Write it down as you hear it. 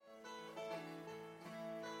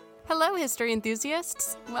Hello, history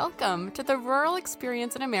enthusiasts! Welcome to the Rural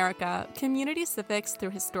Experience in America Community Civics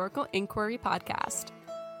Through Historical Inquiry podcast.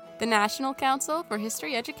 The National Council for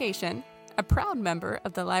History Education, a proud member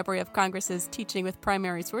of the Library of Congress's Teaching with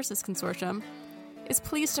Primary Sources Consortium, is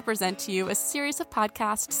pleased to present to you a series of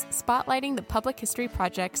podcasts spotlighting the public history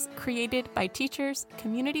projects created by teachers,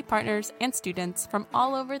 community partners, and students from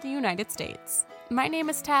all over the United States. My name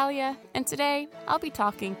is Talia, and today I'll be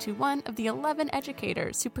talking to one of the 11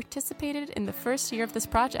 educators who participated in the first year of this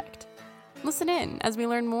project. Listen in as we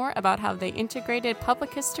learn more about how they integrated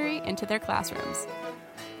public history into their classrooms.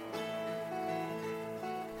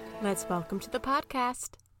 Let's welcome to the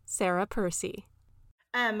podcast, Sarah Pearcy.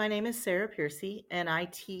 My name is Sarah Pearcy, and I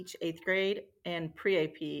teach 8th grade and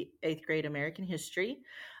pre-AP 8th grade American history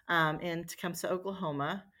in Tecumseh,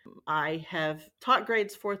 Oklahoma. I have taught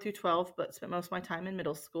grades 4 through 12, but spent most of my time in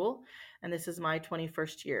middle school, and this is my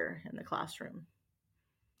 21st year in the classroom.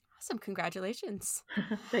 Awesome. Congratulations.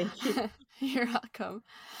 Thank you. You're welcome.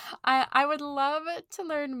 I would love to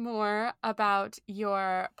learn more about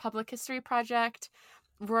your public history project,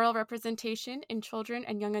 Rural Representation in Children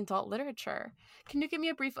and Young Adult Literature. Can you give me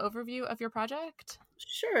a brief overview of your project?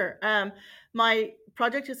 Sure. My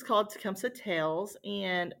project is called Tecumseh Tales,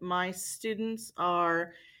 and my students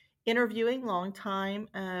are interviewing longtime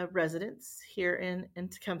residents here in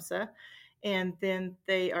Tecumseh, and then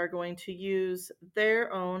they are going to use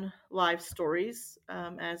their own life stories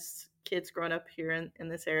as kids growing up here in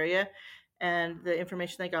this area, and the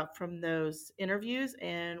information they got from those interviews,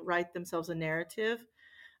 and write themselves a narrative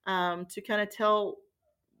to kind of tell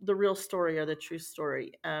the real story or the true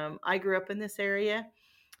story. I grew up in this area,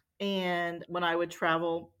 and when I would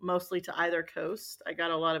travel mostly to either coast, I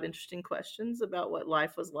got a lot of interesting questions about what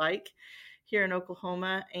life was like here in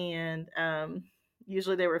Oklahoma, and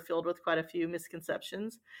usually they were filled with quite a few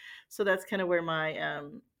misconceptions. So that's kind of where my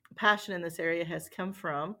passion in this area has come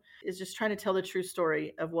from, is just trying to tell the true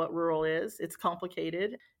story of what rural is. It's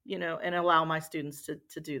complicated, and allow my students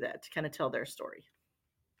to do that, to kind of tell their story.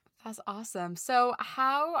 That's awesome. So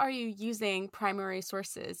how are you using primary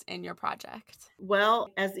sources in your project?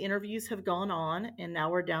 Well, as the interviews have gone on, and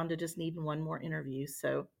now we're down to just needing one more interview,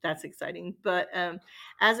 so that's exciting. But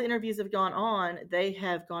as the interviews have gone on, they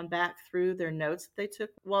have gone back through their notes that they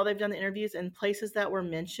took while they've done the interviews, and places that were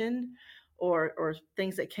mentioned or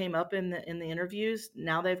things that came up in the interviews.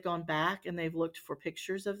 Now they've gone back and they've looked for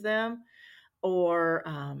pictures of them, or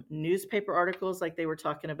newspaper articles. Like they were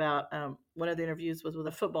talking about, one of the interviews was with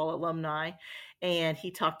a football alumni, and he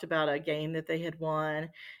talked about a game that they had won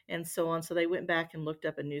and so on. So they went back and looked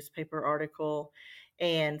up a newspaper article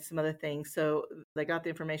and some other things. So they got the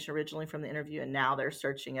information originally from the interview, and now they're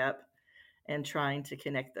searching up and trying to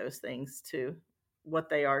connect those things to what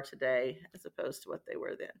they are today as opposed to what they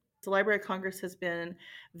were then. The Library of Congress has been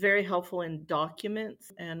very helpful in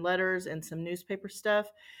documents and letters and some newspaper stuff.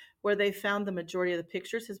 Where they found the majority of the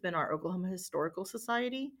pictures has been our Oklahoma Historical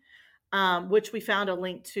Society, which we found a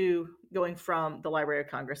link to going from the Library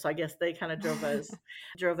of Congress. So I guess they kind of drove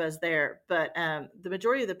us there. But the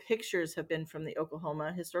majority of the pictures have been from the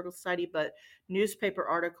Oklahoma Historical Society, but newspaper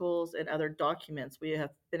articles and other documents we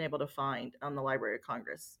have been able to find on the Library of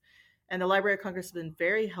Congress. And the Library of Congress has been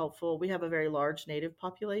very helpful. We have a very large Native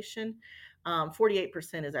population.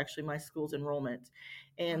 48% is actually my school's enrollment.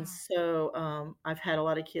 And so I've had a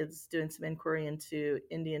lot of kids doing some inquiry into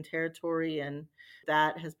Indian territory, and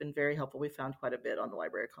that has been very helpful. We found quite a bit on the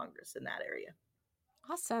Library of Congress in that area.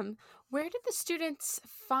 Awesome. Where did the students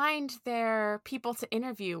find their people to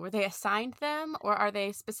interview? Were they assigned them, or are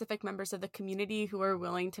they specific members of the community who are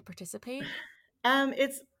willing to participate?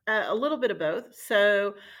 It's a little bit of both.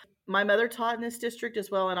 So my mother taught in this district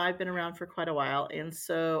as well, and I've been around for quite a while. And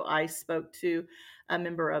so I spoke to a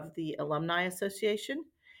member of the Alumni Association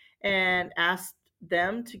and asked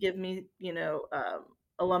them to give me,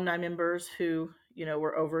 alumni members who,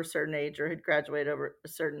 were over a certain age or had graduated over a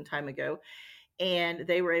certain time ago. And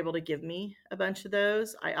they were able to give me a bunch of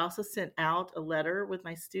those. I also sent out a letter with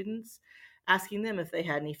my students asking them if they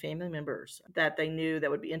had any family members that they knew that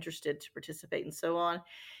would be interested to participate and so on.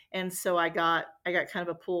 And so I got kind of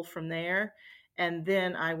a pool from there. And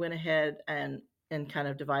then I went ahead and kind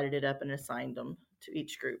of divided it up and assigned them to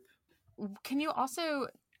each group. Can you also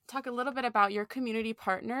talk a little bit about your community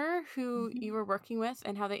partner who you were working with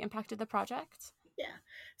and how they impacted the project? Yeah.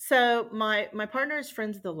 So my partner is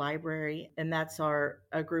Friends of the Library, and that's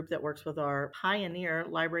a group that works with our Pioneer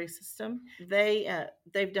library system.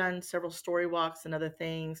 They've done several story walks and other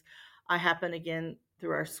things. I happen, again,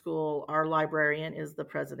 through our school, our librarian is the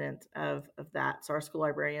president of that. So our school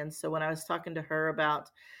librarian. So when I was talking to her about,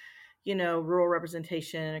 rural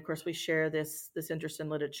representation. And of course, we share this interest in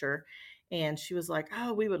literature. And she was like,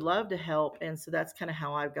 "Oh, we would love to help." And so that's kind of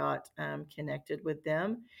how I got connected with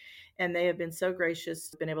them. And they have been so gracious,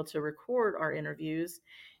 been able to record our interviews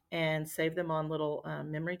and save them on little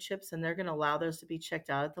memory chips. And they're going to allow those to be checked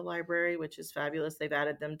out at the library, which is fabulous. They've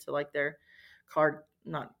added them to like their card,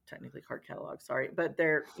 not technically card catalog, sorry, but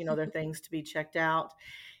their things to be checked out.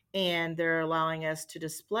 And they're allowing us to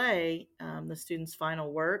display the students'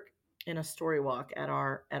 final work in a story walk at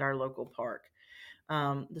our local park.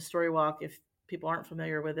 The story walk, if people aren't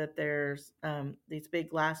familiar with it, there's these big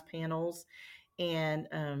glass panels, and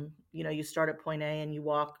you start at point A and you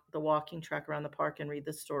walk the walking track around the park and read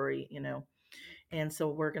the story. And so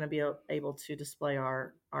we're going to be able to display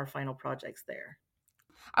our final projects there.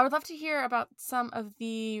 I would love to hear about some of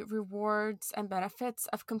the rewards and benefits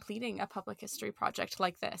of completing a public history project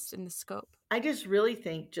like this in the scope. I just really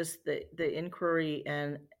think just the inquiry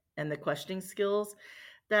and the questioning skills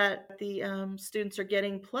that the students are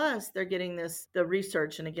getting. Plus, they're getting the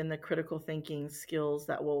research and again the critical thinking skills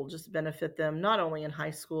that will just benefit them not only in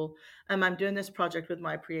high school. I'm doing this project with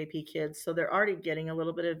my pre-AP kids, so they're already getting a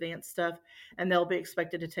little bit of advanced stuff, and they'll be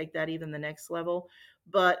expected to take that even the next level.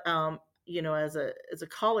 But as a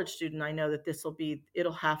college student, I know that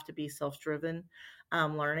it'll have to be self-driven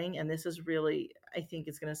learning, and this is really, I think,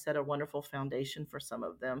 it's going to set a wonderful foundation for some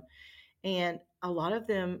of them, and a lot of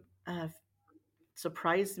them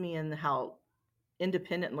surprised me in how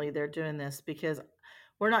independently they're doing this, because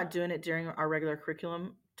we're not doing it during our regular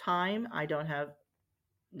curriculum time.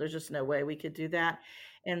 There's just no way we could do that.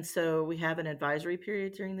 And so we have an advisory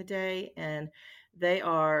period during the day, and they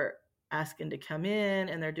are asking to come in,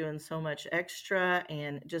 and they're doing so much extra,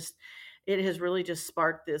 and just it has really just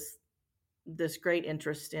sparked this great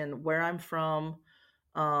interest in where I'm from,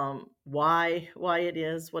 why it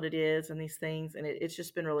is what it is, and these things, and it's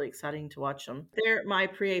just been really exciting to watch them. They're my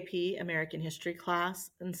pre-AP American history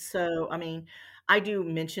class, and so I mean, I do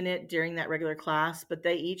mention it during that regular class, but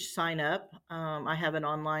they each sign up. I have an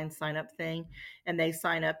online sign up thing, and they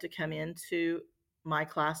sign up to come into my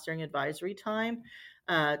class during advisory time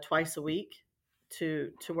twice a week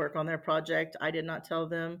to work on their project. I did not tell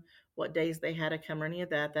them what days they had to come or any of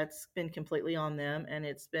that. That's been completely on them, and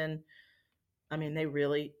it's been, I mean,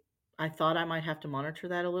 I thought I might have to monitor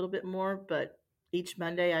that a little bit more, but each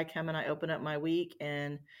Monday I come and I open up my week,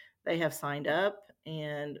 and they have signed up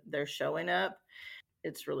and they're showing up.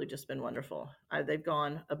 It's really just been wonderful. They've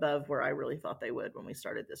gone above where I really thought they would when we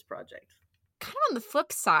started this project. Kind of on the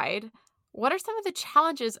flip side, what are some of the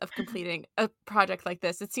challenges of completing a project like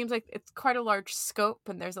this? It seems like it's quite a large scope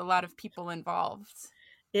and there's a lot of people involved.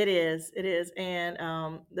 It is, and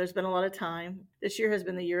there's been a lot of time. This year has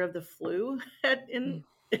been the year of the flu in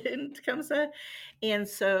Mm. in Tecumseh, and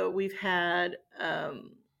so we've had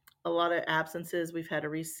a lot of absences. We've had to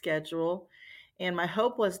reschedule, and my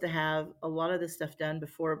hope was to have a lot of this stuff done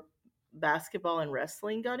before basketball and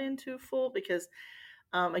wrestling got into full, because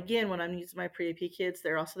again, when I'm using my pre-AP kids,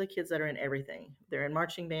 they're also the kids that are in everything. They're in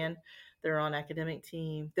marching band, they're on academic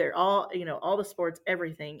team, they're all the sports,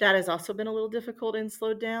 everything. That has also been a little difficult and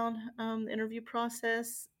slowed down the interview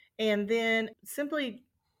process. And then simply,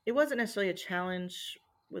 it wasn't necessarily a challenge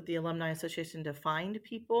with the Alumni Association to find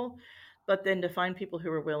people, but then to find people who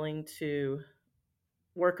were willing to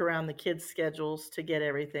work around the kids' schedules to get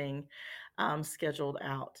everything scheduled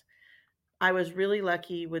out. I was really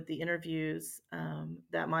lucky with the interviews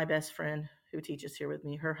that my best friend who teaches here with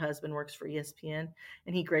me, her husband works for ESPN,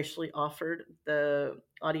 and he graciously offered the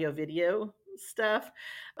audio video stuff.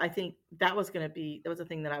 I think that was the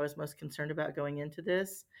thing that I was most concerned about going into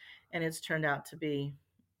this, and it's turned out to be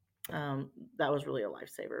that was really a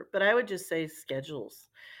lifesaver. But I would just say schedules,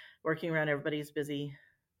 working around everybody's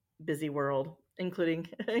busy world, including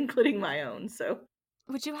including my own. So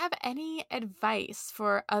Would you have any advice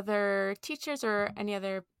for other teachers or any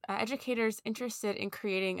other educators interested in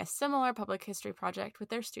creating a similar public history project with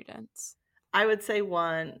their students? I would say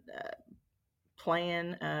one,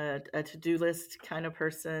 plan a to-do list kind of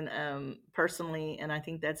person personally, and I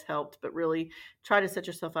think that's helped. But really try to set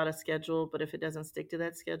yourself out a schedule, but if it doesn't stick to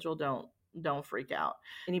that schedule, don't freak out.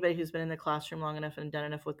 Anybody who's been in the classroom long enough and done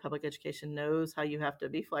enough with public education knows how you have to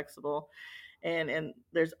be flexible, and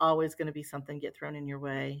there's always going to be something get thrown in your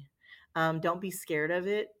way. Don't be scared of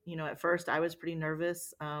it. At first I was pretty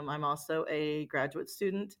nervous. I'm also a graduate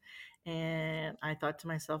student, and I thought to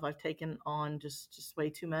myself, I've taken on just way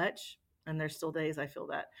too much, and there's still days I feel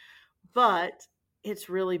that. But it's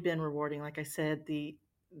really been rewarding. Like I said, the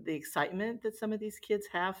excitement that some of these kids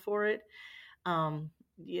have for it,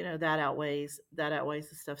 that outweighs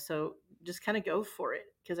the stuff. So just kind of go for it,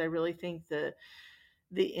 because I really think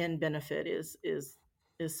the end benefit is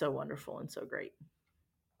so wonderful and so great.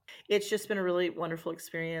 It's just been a really wonderful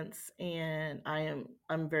experience, and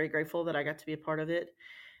I'm very grateful that I got to be a part of it,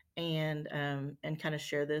 and kind of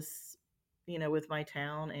share this, with my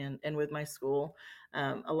town and with my school.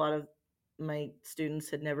 A lot of my students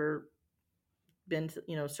had never been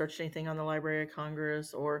to, searched anything on the Library of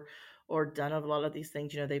Congress, or done a lot of these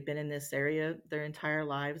things. They've been in this area their entire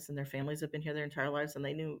lives, and their families have been here their entire lives, and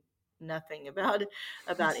they knew nothing about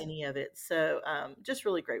any of it. So just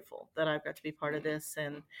really grateful that I've got to be part of this,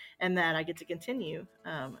 and that I get to continue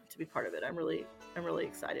to be part of it. I'm really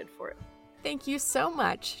excited for it. Thank you so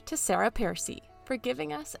much to Sarah Pearcy for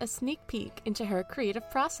giving us a sneak peek into her creative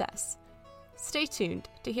process. Stay tuned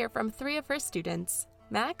to hear from 3 of her students,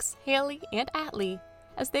 Max, Haley, and Atlee,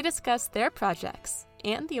 as they discuss their projects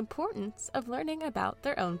and the importance of learning about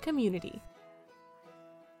their own community.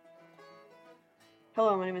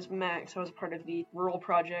 Hello, my name is Max. I was a part of the rural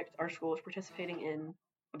project our school was participating in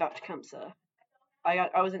about Tecumseh.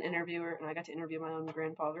 I was an interviewer, and I got to interview my own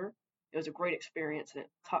grandfather. It was a great experience, and it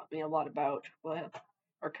taught me a lot about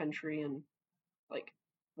our country and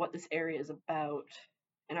what this area is about.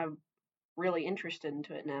 And I'm really interested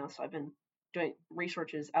into it now, so I've been doing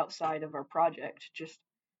researches outside of our project, just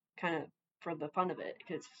kind of for the fun of it,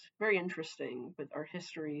 because it's very interesting with our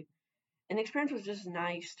history. And the experience was just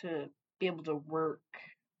nice to be able to work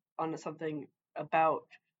on something about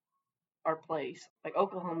our place.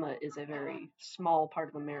 Oklahoma is a very small part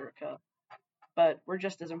of America, but we're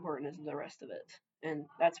just as important as the rest of it. And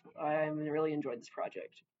that's why I really enjoyed this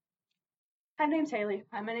project. Hi, my name's Haley.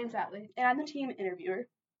 Hi, my name's Atlee. And I'm the team interviewer.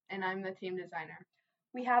 And I'm the team designer.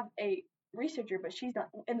 We have a researcher, but she's not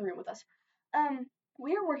in the room with us.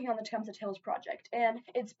 We are working on the Tecumseh Tales project, and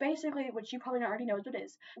it's basically, which you probably already know what it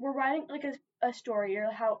is. We're writing a story,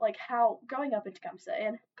 or how growing up in Tecumseh,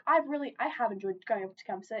 and I have enjoyed growing up in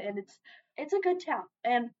Tecumseh, and it's a good town,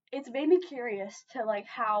 and it's made me curious to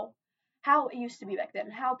how it used to be back then,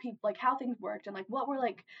 and how people how things worked, and what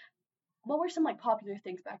were some popular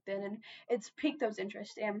things back then, and it's piqued those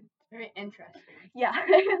interests. And very interesting. Yeah,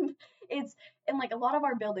 and a lot of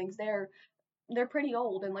our buildings, they're pretty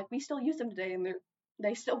old, and we still use them today, and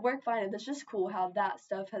they still work fine, and it's just cool how that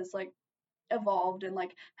stuff has evolved, and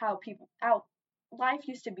how life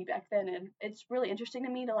used to be back then, and it's really interesting to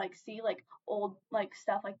me to see old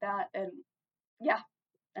stuff like that. And yeah.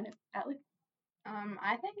 And Atlee?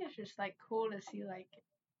 I think it's just cool to see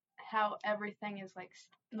how everything is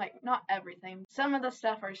not everything. Some of the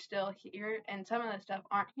stuff are still here, and some of the stuff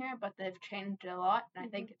aren't here, but they've changed a lot, and I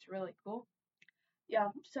think it's really cool. Yeah.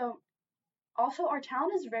 So also, our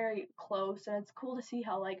town is very close, and it's cool to see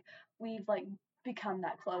how we've become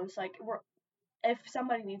that close. If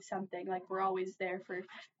somebody needs something, we're always there for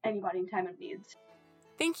anybody in time of needs.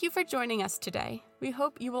 Thank you for joining us today. We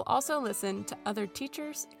hope you will also listen to other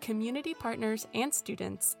teachers, community partners, and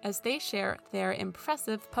students as they share their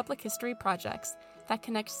impressive public history projects that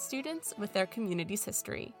connect students with their community's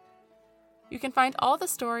history. You can find all the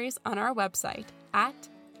stories on our website at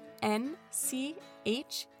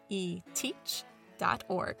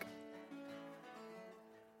ncheteach.org.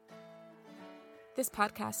 This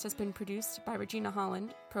podcast has been produced by Regina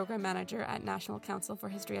Holland, Program Manager at National Council for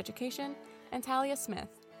History Education, and Talia Smith,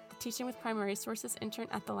 the Teaching with Primary Sources intern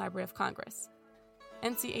at the Library of Congress.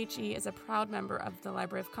 NCHE is a proud member of the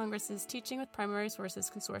Library of Congress's Teaching with Primary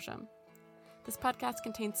Sources Consortium. This podcast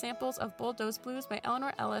contains samples of Bulldoze Blues by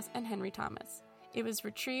Eleanor Ellis and Henry Thomas. It was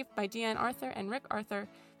retrieved by Deanne Arthur and Rick Arthur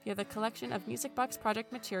via the collection of Music Box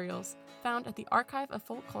Project materials found at the Archive of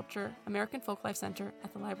Folk Culture, American Folklife Center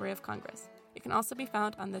at the Library of Congress. It can also be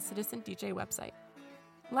found on the Citizen DJ website.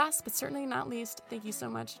 Last but certainly not least, thank you so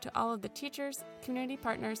much to all of the teachers, community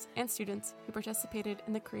partners, and students who participated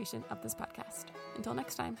in the creation of this podcast. Until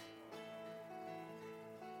next time.